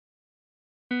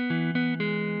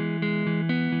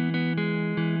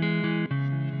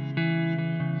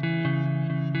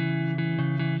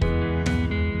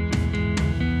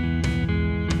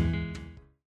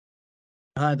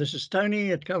Hi, this is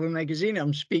Tony at Cover Magazine.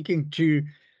 I'm speaking to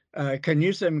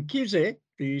Kanyisa Mkhize,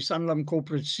 the Sanlam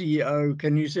Corporate CEO.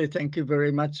 Kanyisa, thank you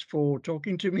very much for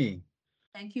talking to me.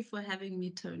 Thank you for having me,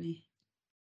 Tony.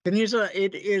 Kanyisa,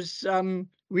 it is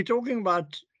we're talking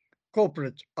about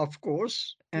corporate, of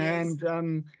course, Yes.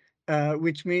 and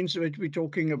which means that we're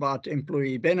talking about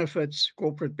employee benefits,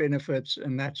 corporate benefits,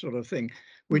 and that sort of thing,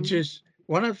 which Mm. is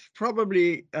one of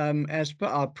probably, as per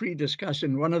our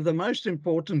pre-discussion, one of the most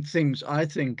important things, I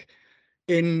think,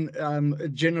 in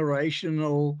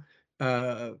generational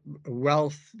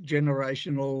wealth,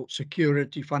 generational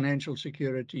security, financial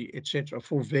security, etc.,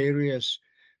 for various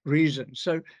reasons.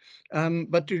 So,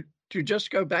 but to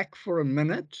just go back for a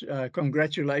minute,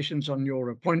 congratulations on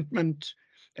your appointment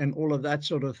and all of that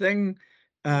sort of thing.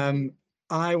 Thank you.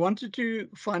 I wanted to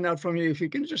find out from you if you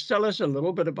can just tell us a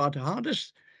little bit about how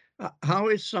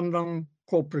is Sanlam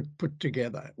Corporate put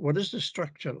together? What is the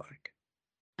structure like?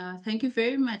 Thank you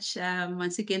very much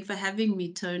once again for having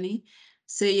me, Tony.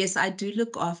 So yes, I do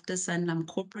look after Sanlam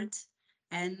Corporate,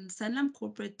 and Sanlam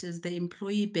Corporate is the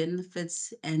employee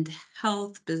benefits and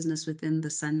health business within the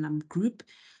Sanlam Group.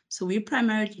 So we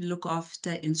primarily look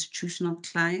after institutional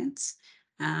clients,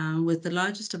 with the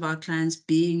largest of our clients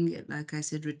being, like I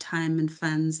said, retirement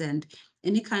funds and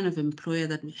any kind of employer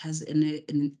that has an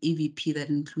EVP that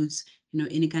includes,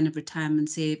 any kind of retirement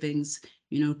savings,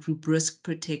 group risk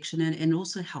protection and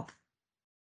also health.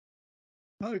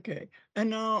 Okay.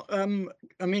 And now,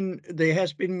 I mean, there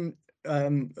has been a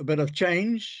bit of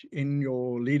change in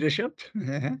your leadership.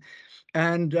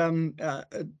 And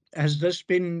has this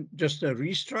been just a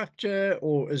restructure,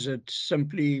 or is it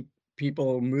simply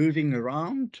people moving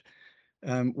around?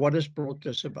 What has brought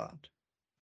this about?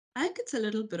 I think it's a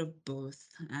little bit of both.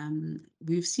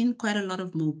 We've seen quite a lot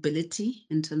of mobility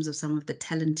in terms of some of the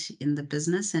talent in the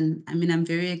business. And I mean, I'm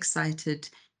very excited,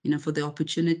 for the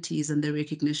opportunities and the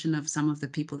recognition of some of the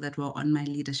people that were on my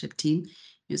leadership team.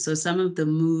 So some of the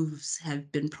moves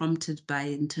have been prompted by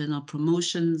internal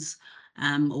promotions,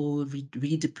 or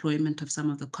redeployment of some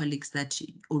of the colleagues that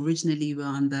originally were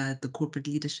on the corporate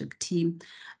leadership team.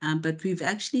 But we've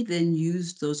actually then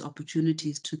used those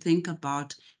opportunities to think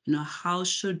about, how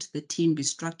should the team be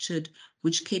structured,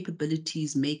 which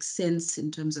capabilities make sense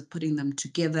in terms of putting them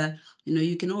together.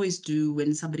 You can always do,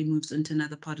 when somebody moves into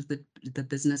another part of the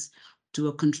business, do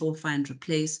a control, find,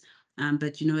 replace.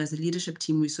 But, as a leadership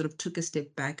team, we sort of took a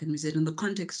step back and we said, in the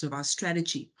context of our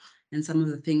strategy and some of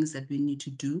the things that we need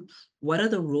to do, what are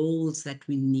the roles that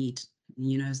we need?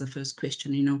 As the first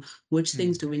question, which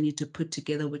things do we need to put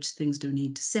together? Which things do we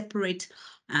need to separate?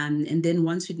 And then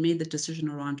once we'd made the decision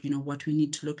around, what we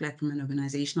need to look like from an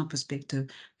organizational perspective,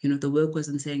 the work was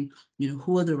in saying,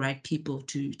 who are the right people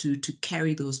to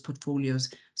carry those portfolios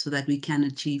so that we can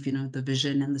achieve, the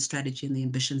vision and the strategy and the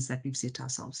ambitions that we've set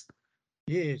ourselves.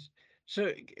 Yes.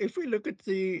 So if we look at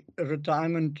the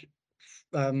retirement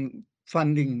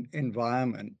funding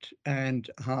environment and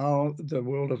how the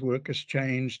world of work has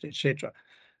changed, etc.,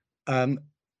 um,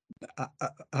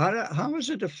 how has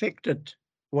it affected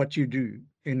what you do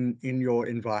in your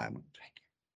environment?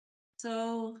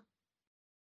 So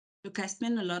look, I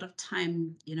spend a lot of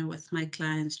time, with my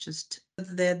clients. Just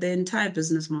the entire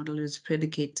business model is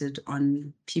predicated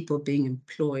on people being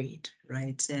employed,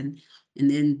 right? And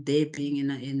then there being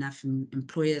enough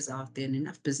employers out there and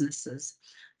enough businesses.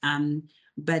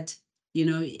 But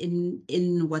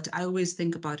in what I always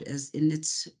think about is in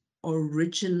its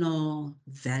original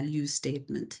value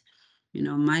statement,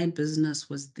 my business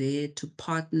was there to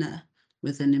partner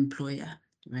with an employer,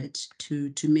 right?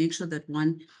 To make sure that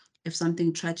one, if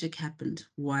something tragic happened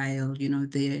while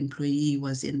their employee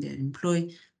was in their employ,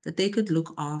 that they could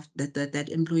look after that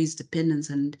employee's dependents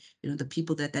and the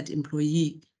people that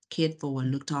employee cared for were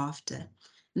looked after.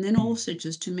 And then also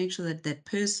just to make sure that that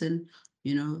person,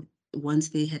 once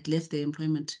they had left their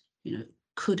employment,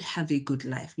 could have a good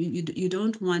life. You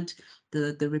don't want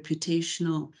the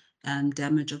reputational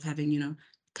damage of having,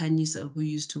 Kanyisa, who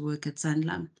used to work at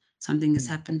Sanlam, something has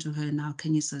happened to her. Now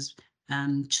Kanyisa's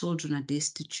children are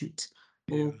destitute.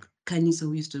 Yeah. Or Kanyisa,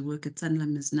 who used to work at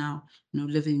Sanlam, is now,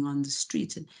 living on the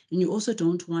street. And you also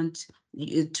don't want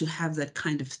to have that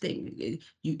kind of thing.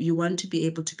 You want to be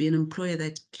able to be an employer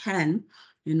that can,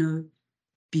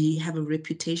 have a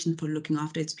reputation for looking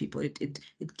after its people. It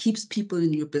keeps people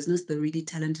in your business, the really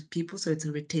talented people. So it's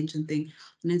a retention thing.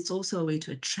 And it's also a way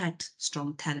to attract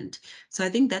strong talent. So I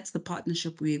think that's the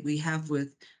partnership we have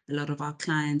with a lot of our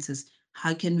clients, is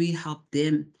how can we help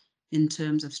them in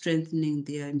terms of strengthening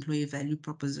their employee value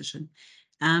proposition.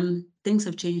 Things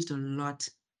have changed a lot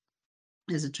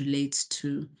as it relates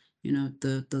to,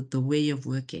 the way of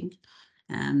working.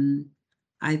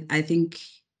 I think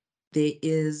there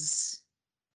is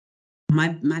my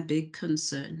big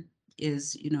concern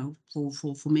is,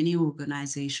 for many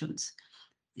organizations,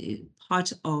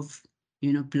 part of,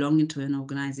 belonging to an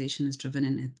organization is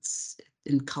driven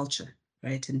in culture,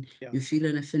 right? And Yeah. you feel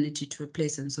an affinity to a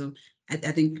place. And so I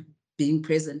think being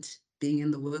present, being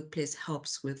in the workplace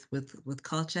helps with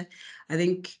culture. I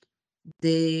think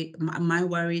my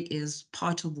worry is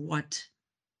part of what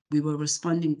we were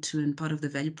responding to, and part of the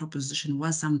value proposition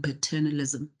was some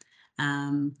paternalism,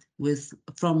 with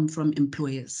from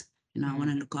employers. I want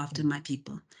to look after my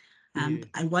people. Yeah.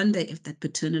 I wonder if that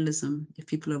paternalism, if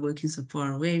people are working so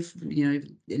far away,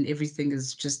 and everything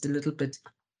is just a little bit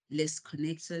less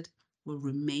connected, will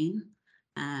remain.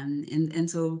 And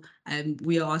so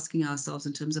we are asking ourselves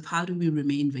in terms of how do we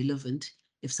remain relevant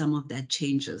if some of that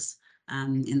changes,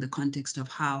 in the context of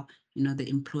how, the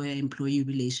employer-employee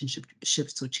relationship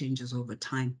shifts or changes over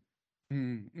time.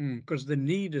 Because the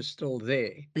need is still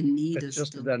there. The need It's is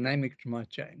just the still. dynamics might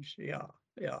change. Yeah,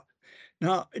 yeah.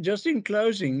 Now, just in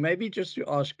closing, maybe just to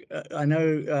ask, I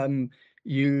know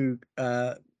you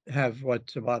have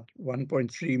what, about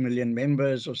 1.3 million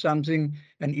members or something,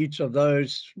 and each of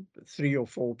those 3 or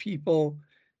 4 people.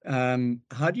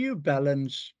 How do you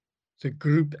balance the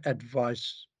group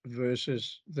advice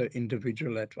versus the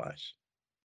individual advice?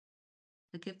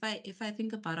 Like if I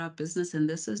think about our business, and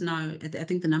this is now, I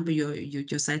think the number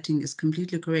you're citing is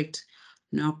completely correct.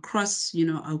 Across,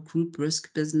 our group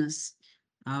risk business,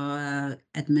 our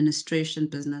administration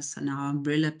business, and our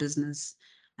umbrella business,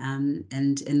 and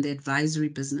the advisory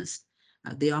business,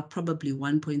 there are probably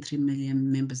 1.3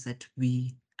 million members that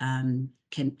we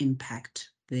can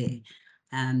impact there.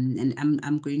 And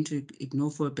I'm going to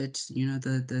ignore for a bit,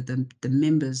 the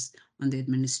members on the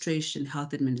administration,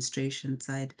 health administration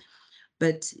side.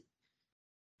 But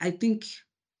I think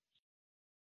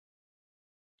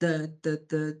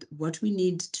the what we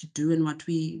need to do, and what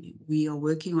we are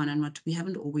working on, and what we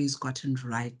haven't always gotten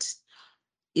right,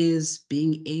 is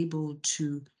being able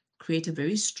to create a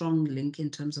very strong link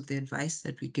in terms of the advice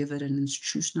that we give at an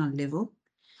institutional level,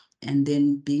 and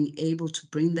then being able to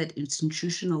bring that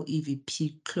institutional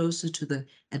EVP closer to the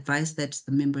advice that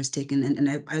the member is taking. And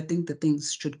I think the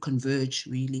things should converge,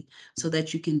 really, so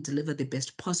that you can deliver the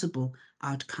best possible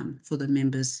outcome for the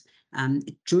members,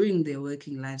 during their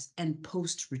working lives and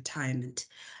post-retirement.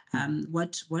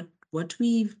 What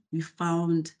we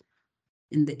found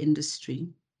in the industry,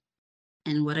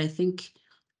 and what I think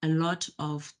a lot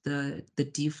of the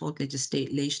default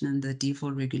legislation and the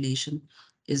default regulation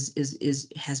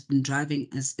has been driving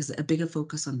is a bigger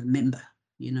focus on the member,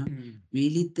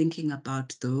 really thinking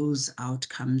about those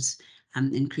outcomes,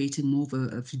 and creating more of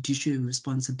a fiduciary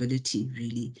responsibility,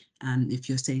 really. If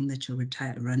you're saying that you're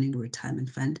running a retirement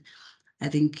fund, I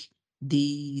think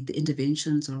the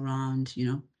interventions around,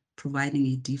 providing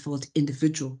a default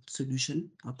individual solution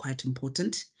are quite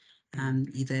important,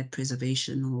 either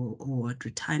preservation or at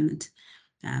retirement,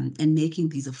 and making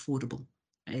these affordable,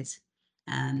 right?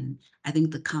 I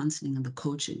think the counseling and the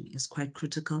coaching is quite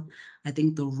critical. I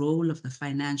think the role of the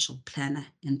financial planner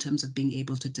in terms of being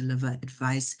able to deliver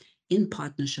advice in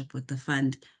partnership with the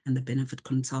fund and the benefit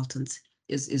consultants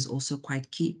is also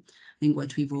quite key. I think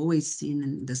what we've always seen,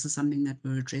 and this is something that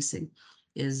we're addressing,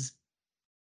 is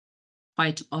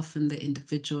quite often the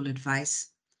individual advice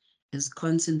is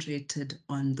concentrated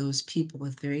on those people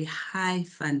with very high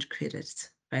fund credits,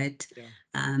 right? Yeah.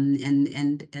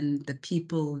 And the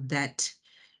people that,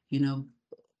 you know,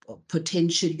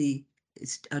 potentially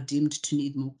are deemed to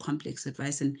need more complex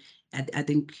advice. And I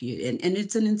think, and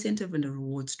it's an incentive and a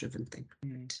rewards driven thing,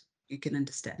 right? You can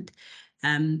understand.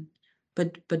 Um,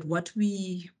 but what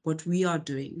we are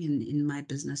doing in my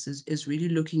business is really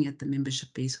looking at the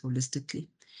membership base holistically,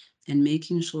 and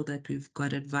making sure that we've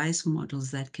got advice models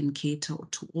that can cater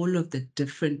to all of the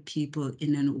different people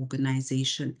in an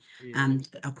organization,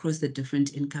 across the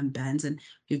different income bands. And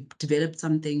we've developed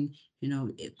something,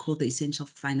 called the Essential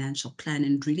Financial Plan.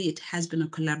 And really, it has been a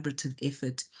collaborative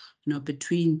effort,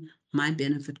 between my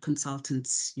benefit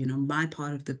consultants, my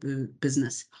part of the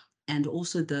business, and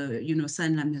also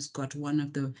Sanlam has got one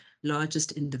of the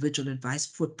largest individual advice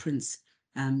footprints,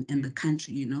 in the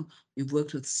country. We've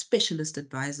worked with specialist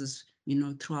advisors,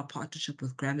 through our partnership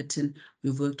with Graviton.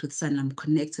 We've worked with Sanlam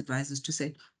Connect advisors to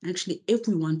say, actually, if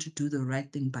we want to do the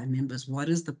right thing by members, what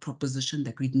is the proposition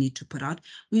that we need to put out?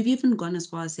 We've even gone as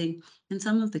far as saying, in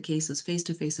some of the cases,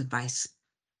 face-to-face advice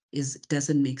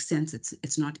doesn't make sense.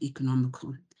 It's not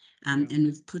economical. And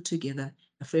we've put together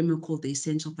a framework called the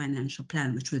Essential Financial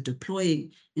Plan, which we're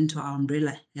deploying into our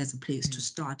umbrella as a place to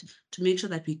start, to make sure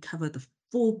that we cover the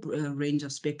full range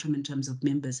of spectrum in terms of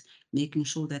members, making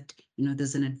sure that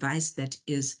there's an advice that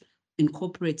is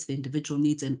incorporates the individual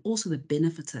needs and also the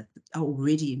benefits that are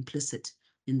already implicit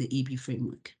in the EB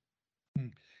framework.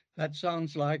 That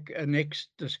sounds like a next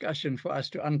discussion for us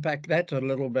to unpack that a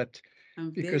little bit, I'm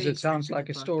because very it sounds excited like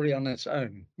a about story on its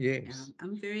own. Yes.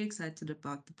 I'm very excited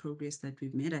about the progress that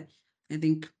we've made. I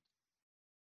think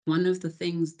one of the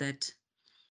things that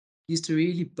used to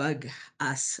really bug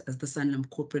us as the Sanlam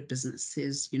corporate business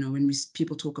is, when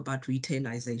people talk about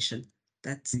retailization,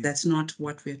 that's not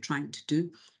what we're trying to do.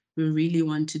 We really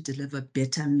want to deliver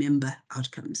better member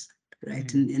outcomes,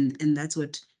 right? And that's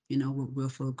what what we're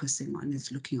focusing on,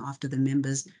 is looking after the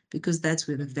members, because that's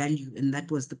where the value, and that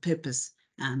was the purpose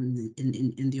in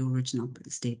the original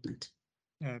statement.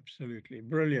 Absolutely.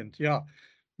 Brilliant. Yeah.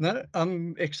 No,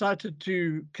 I'm excited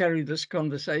to carry this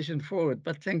conversation forward,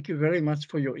 but thank you very much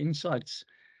for your insights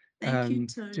Thank you,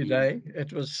 Tony. today.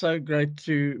 It was so great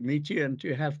to meet you and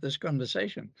to have this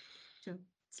conversation. Sure.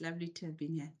 It's lovely to have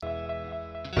been here.